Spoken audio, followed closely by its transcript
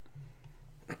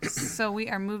So we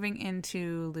are moving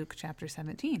into Luke chapter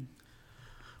 17.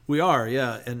 We are,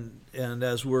 yeah, and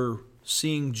as we're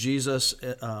seeing Jesus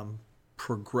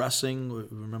progressing,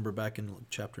 remember back in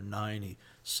chapter 9, he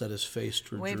set his face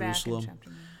toward Way back in Jerusalem,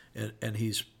 chapter 9. and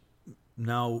he's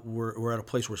now we're at a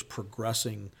place where it's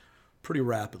progressing pretty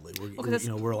rapidly.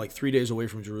 We're like 3 days away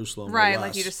from Jerusalem, or Right, less.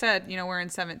 like you just said, we're in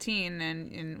 17,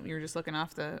 and you're just looking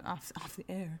off the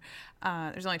air.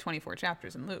 There's only 24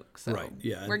 chapters in Luke, so Right,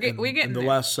 yeah, we're getting and the there.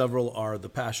 last several are the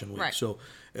Passion Week. Right. So,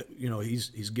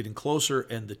 he's getting closer,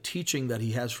 and the teaching that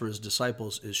he has for his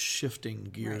disciples is shifting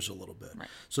gears a little bit. Right.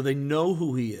 So they know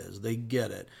who he is, they get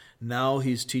it. Now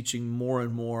he's teaching more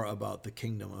and more about the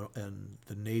kingdom and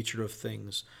the nature of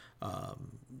things,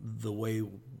 the way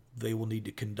they will need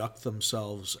to conduct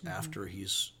themselves after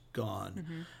he's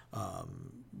gone,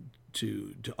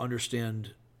 to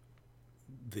understand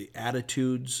the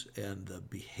attitudes and the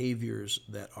behaviors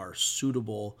that are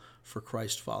suitable for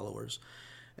Christ followers.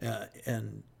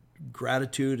 And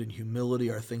gratitude and humility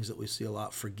are things that we see a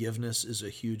lot. Forgiveness is a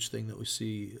huge thing that we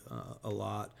see a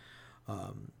lot.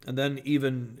 And then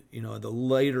even, the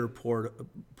later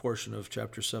portion of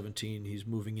chapter 17, he's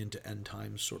moving into end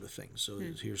times sort of things. So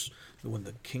here's when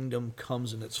the kingdom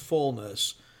comes in its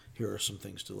fullness, here are some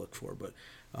things to look for.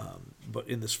 But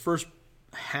in this first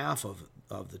half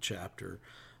of the chapter,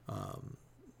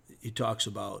 he talks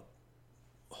about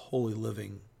holy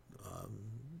living,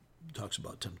 talks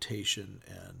about temptation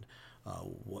and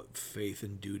what faith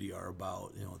and duty are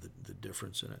about, the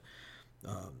difference in it.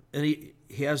 And he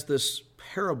has this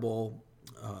parable,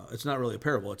 it's not really a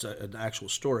parable, it's an actual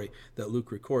story that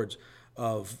Luke records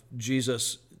of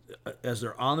Jesus. As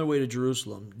they're on their way to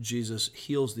Jerusalem, Jesus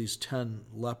heals these 10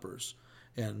 lepers.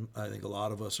 And I think a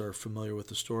lot of us are familiar with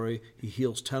the story. He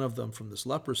heals 10 of them from this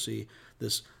leprosy,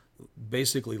 this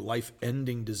basically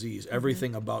life-ending disease.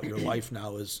 Everything about your life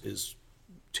now is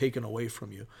taken away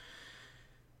from you.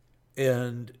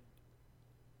 And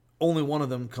only one of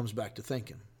them comes back to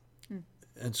thinking.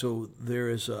 And so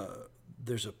there's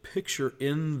a picture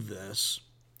in this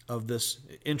of this,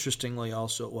 interestingly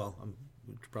also, well, I'm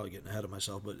probably getting ahead of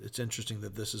myself, but it's interesting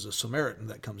that this is a Samaritan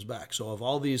that comes back. So of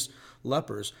all these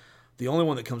lepers, the only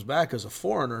one that comes back is a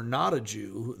foreigner, not a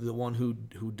Jew, the one who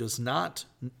does not,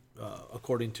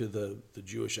 according to the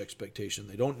Jewish expectation,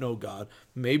 they don't know God.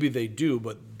 Maybe they do,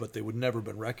 but they would never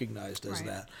been recognized as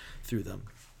that through them.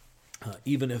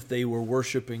 Even if they were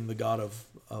worshiping the God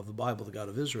of the Bible, the God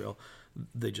of Israel,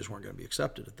 they just weren't going to be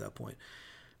accepted at that point.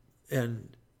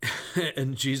 And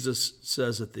Jesus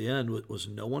says at the end, was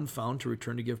no one found to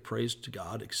return to give praise to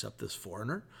God except this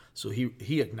foreigner? So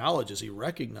he acknowledges, he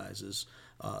recognizes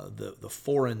the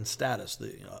foreign status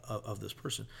of this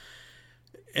person.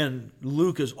 And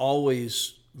Luke is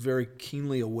always very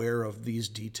keenly aware of these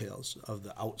details, of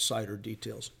the outsider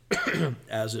details,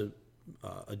 as a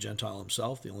Gentile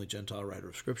himself, the only Gentile writer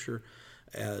of Scripture,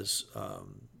 as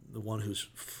the one who's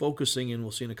focusing in,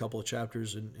 we'll see in a couple of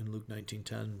chapters in Luke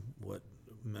 19:10, what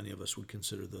many of us would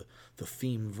consider the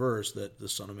theme verse, that the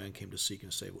Son of Man came to seek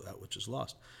and save that which is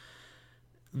lost.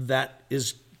 That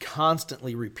is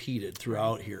constantly repeated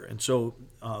throughout here. And so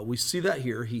we see that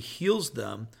here. He heals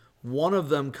them. One of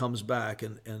them comes back,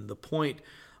 and the point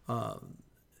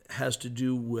has to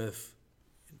do with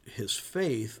his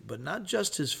faith, but not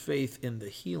just his faith in the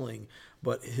healing,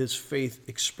 but his faith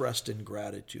expressed in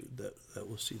gratitude that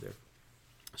we'll see there.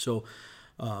 So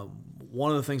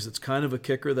one of the things that's kind of a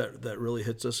kicker that really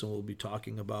hits us, and we'll be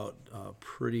talking about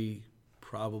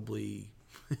probably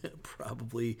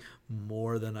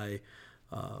more than I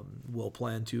will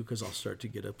plan to, because I'll start to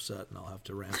get upset and I'll have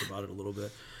to rant about it a little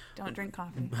bit. Don't drink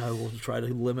coffee. I will try to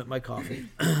limit my coffee.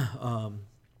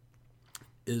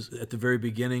 Is at the very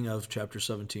beginning of chapter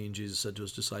 17, Jesus said to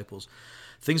his disciples,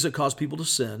 things that cause people to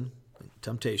sin,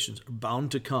 temptations, are bound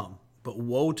to come, but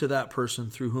woe to that person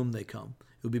through whom they come.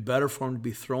 It would be better for him to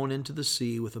be thrown into the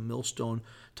sea with a millstone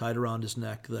tied around his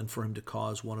neck than for him to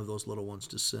cause one of those little ones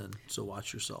to sin. So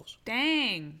watch yourselves.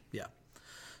 Dang. Yeah.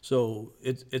 So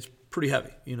it's pretty heavy,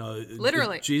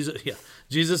 Literally.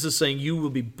 Jesus is saying you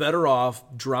will be better off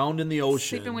drowned in the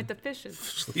ocean, Sleeping with the fishes.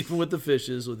 Sleeping with the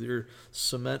fishes with your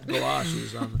cement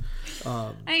galoshes on.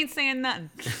 I ain't saying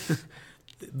nothing.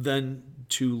 Than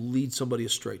to lead somebody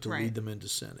astray, to Right. lead them into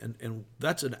sin, and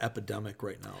that's an epidemic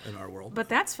right now in our world. But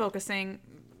that's focusing.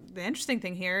 The interesting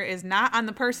thing here is not on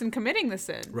the person committing the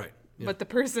sin, Right. Yeah. but the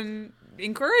person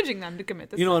encouraging them to commit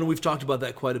the sin. And we've talked about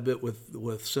that quite a bit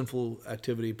with sinful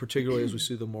activity, particularly as we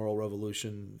see the moral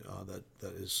revolution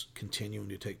that is continuing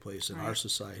to take place in our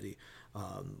society,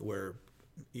 where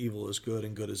evil is good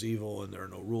and good is evil, and there are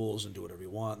no rules, and do whatever you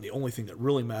want. And the only thing that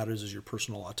really matters is your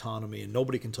personal autonomy, and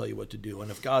nobody can tell you what to do. And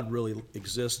if God really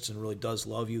exists and really does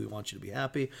love you, he wants you to be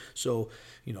happy. So,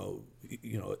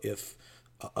 if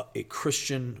a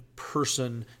Christian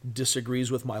person disagrees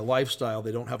with my lifestyle,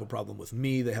 they don't have a problem with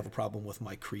me, they have a problem with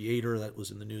my Creator. That was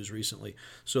in the news recently.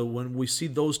 So when we see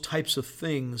those types of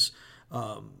things,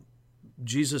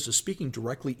 Jesus is speaking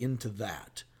directly into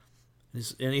that.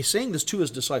 And he's saying this to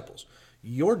his disciples.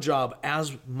 Your job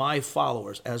as my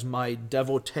followers, as my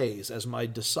devotees, as my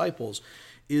disciples,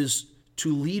 is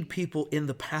to lead people in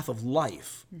the path of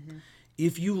life. Mm-hmm.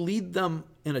 If you lead them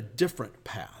in a different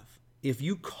path, if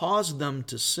you cause them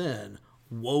to sin,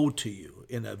 woe to you,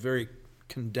 in a very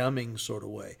condemning sort of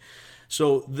way.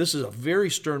 So this is a very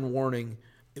stern warning.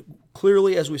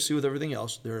 Clearly, as we see with everything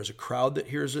else, there is a crowd that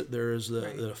hears it. There is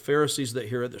the Pharisees that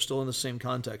hear it. They're still in the same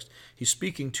context. He's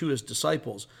speaking to his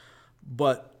disciples,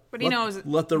 but he knows.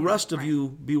 Let the rest of you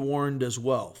be warned as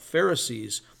well.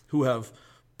 Pharisees who have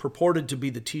purported to be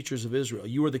the teachers of Israel,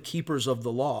 you are the keepers of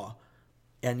the law,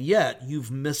 and yet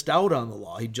you've missed out on the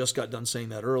law. He just got done saying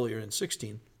that earlier in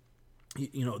 16.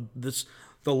 The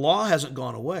law hasn't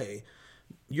gone away.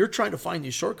 You're trying to find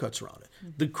these shortcuts around it.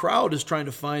 Mm-hmm. The crowd is trying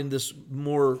to find this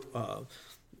more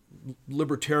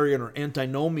libertarian or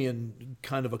antinomian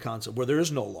kind of a concept where there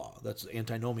is no law. That's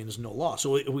antinomian is no law.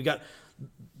 So we got,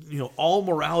 all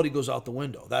morality goes out the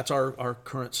window. That's our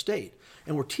current state.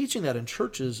 And we're teaching that in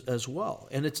churches as well.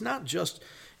 And it's not just,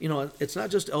 it's not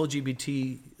just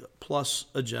LGBT plus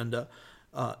agenda.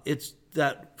 It's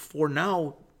that for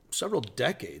now several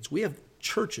decades, we have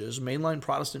churches, mainline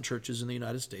Protestant churches in the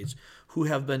United States, who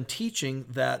have been teaching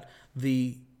that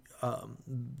the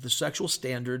sexual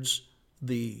standards,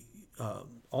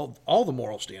 all the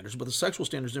moral standards, but the sexual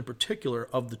standards in particular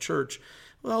of the church,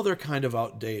 well, they're kind of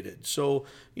outdated. So,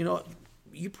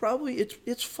 you probably,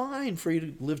 it's fine for you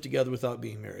to live together without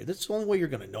being married. That's the only way you're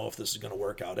going to know if this is going to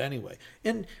work out anyway.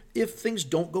 And if things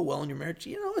don't go well in your marriage,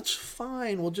 it's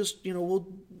fine. We'll just,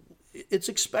 it's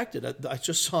expected. I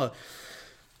just saw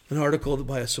an article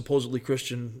by a supposedly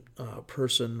Christian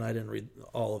person. I didn't read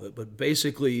all of it, but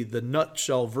basically the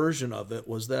nutshell version of it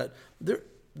was that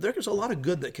there's a lot of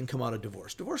good that can come out of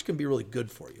divorce. Divorce can be really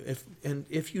good for you.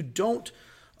 If you don't,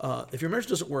 if your marriage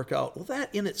doesn't work out, well,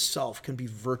 that in itself can be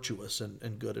virtuous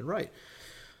and good and right.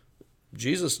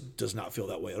 Jesus does not feel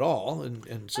that way at all,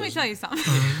 and says, let me tell you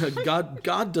something.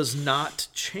 God does not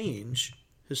change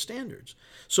his standards.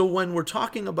 So when we're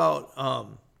talking about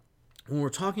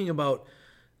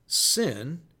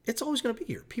sin, it's always going to be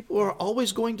here. People are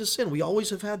always going to sin. We always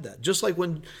have had that. Just like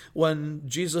when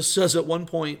Jesus says at one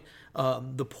point,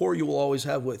 the poor you will always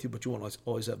have with you, but you won't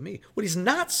always have me. What he's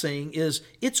not saying is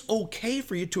it's okay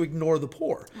for you to ignore the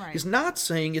poor. Right. He's not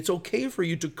saying it's okay for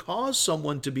you to cause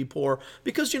someone to be poor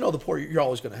because the poor you're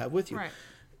always going to have with you. Right.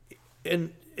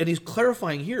 And he's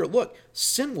clarifying here, look,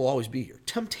 sin will always be here.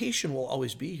 Temptation will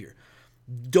always be here.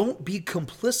 Don't be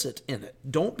complicit in it.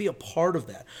 Don't be a part of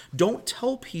that. Don't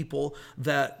tell people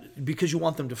that because you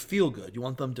want them to feel good, you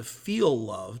want them to feel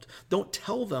loved. Don't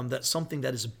tell them that something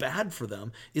that is bad for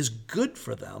them is good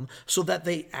for them so that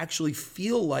they actually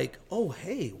feel like, oh,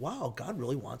 hey, wow, God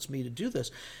really wants me to do this.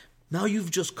 Now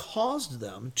you've just caused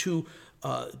them to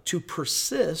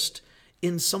persist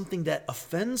in something that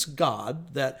offends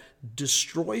God, that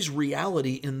destroys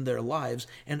reality in their lives,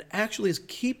 and actually is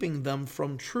keeping them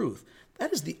from truth.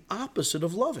 That is the opposite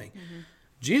of loving. Mm-hmm.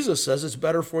 Jesus says it's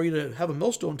better for you to have a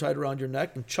millstone tied around your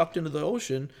neck and chucked into the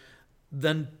ocean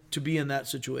than to be in that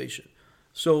situation.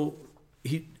 So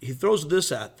he throws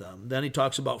this at them. Then he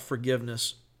talks about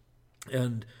forgiveness,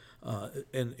 and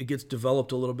it gets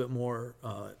developed a little bit more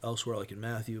elsewhere, like in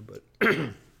Matthew. But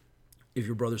if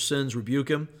your brother sins,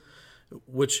 rebuke him,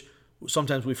 which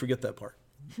sometimes we forget that part.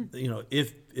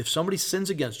 If somebody sins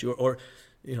against you, or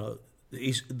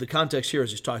the context here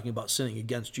is he's talking about sinning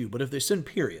against you. But if they sin,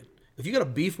 period. If you got a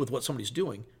beef with what somebody's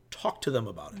doing, talk to them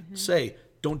about it. Mm-hmm. Say,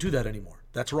 don't do that anymore.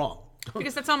 That's wrong.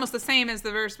 Because that's almost the same as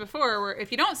the verse before, where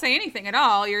if you don't say anything at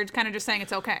all, you're kind of just saying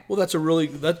it's okay. Well, that's a really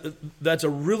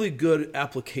good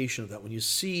application of that. When you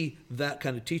see that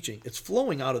kind of teaching, it's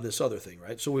flowing out of this other thing,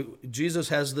 right? So Jesus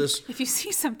has this. If you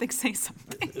see something, say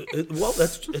something. It's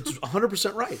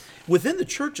 100% right. Within the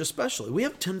church, especially, we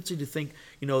have a tendency to think,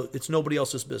 it's nobody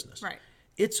else's business. Right.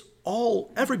 It's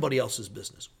everybody else's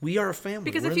business. We are a family.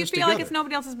 Because if you feel like it's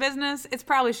nobody else's business, it's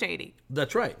probably shady.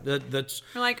 That's right. That's.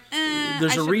 You're like,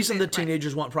 there's a reason that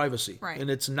teenagers want privacy, right?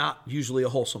 And it's not usually a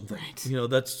wholesome thing. Right.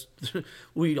 That's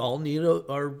we all need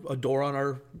a door on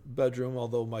our bedroom.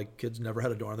 Although my kids never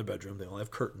had a door on their bedroom, they only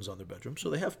have curtains on their bedroom, so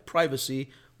they have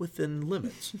privacy within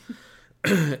limits.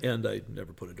 And I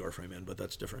never put a door frame in, but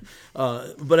that's different.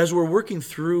 But as we're working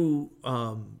through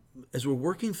how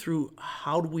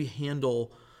do we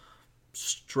handle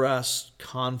stress,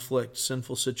 conflict,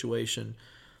 sinful situation.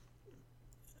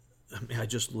 I mean, I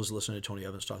just was listening to Tony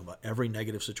Evans talking about every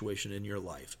negative situation in your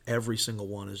life. Every single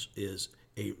one is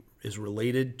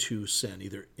related to sin,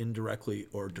 either indirectly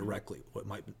or directly. It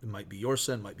might be your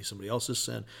sin, might be somebody else's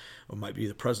sin, or might be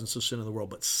the presence of sin in the world.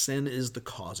 But sin is the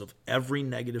cause of every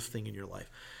negative thing in your life.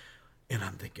 And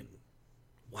I'm thinking,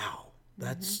 wow,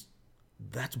 that's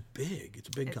big. It's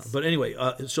a big. But anyway,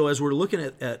 so as we're looking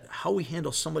at how we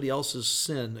handle somebody else's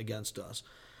sin against us,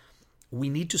 we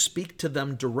need to speak to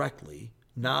them directly,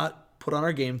 not put on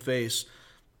our game face,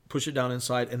 push it down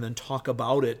inside, and then talk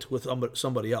about it with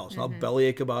somebody else. Not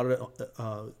bellyache about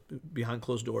it behind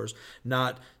closed doors,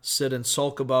 not sit and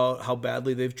sulk about how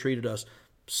badly they've treated us.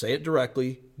 Say it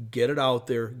directly, get it out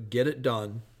there, get it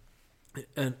done,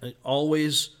 and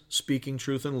always speaking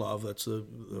truth in love. That's the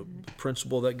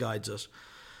principle that guides us.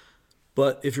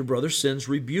 But if your brother sins,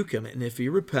 rebuke him, and if he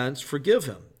repents, forgive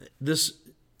him. This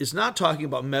is not talking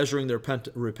about measuring their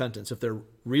repentance, if they're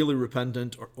really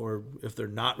repentant or if they're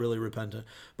not really repentant.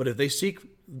 But if they seek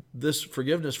this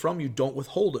forgiveness from you, don't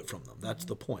withhold it from them. That's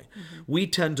the point. We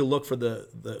tend to look for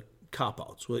the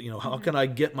cop-outs. Well, how can I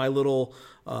get my little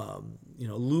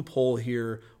loophole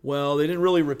here? Well, they didn't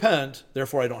really repent,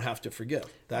 therefore I don't have to forgive.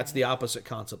 That's the opposite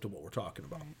concept of what we're talking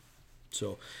about.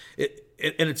 So it's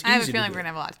easy. I have a feeling we're gonna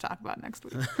have a lot to talk about next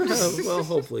week. Well,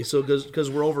 hopefully. So because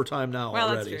we're over time now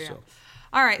already. That's true, so. Yeah.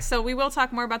 All right, so we will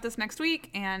talk more about this next week,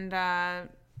 and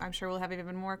I'm sure we'll have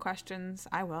even more questions.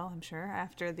 I will, I'm sure,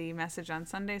 after the message on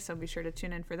Sunday, so be sure to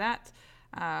tune in for that.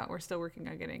 We're still working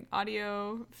on getting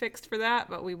audio fixed for that,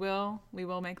 but we will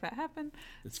make that happen.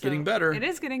 It's getting better. It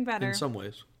is getting better. In some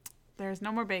ways. There's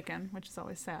no more bacon, which is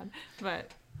always sad,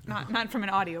 but not from an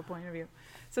audio point of view.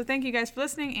 So thank you guys for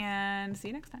listening, and see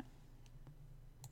you next time.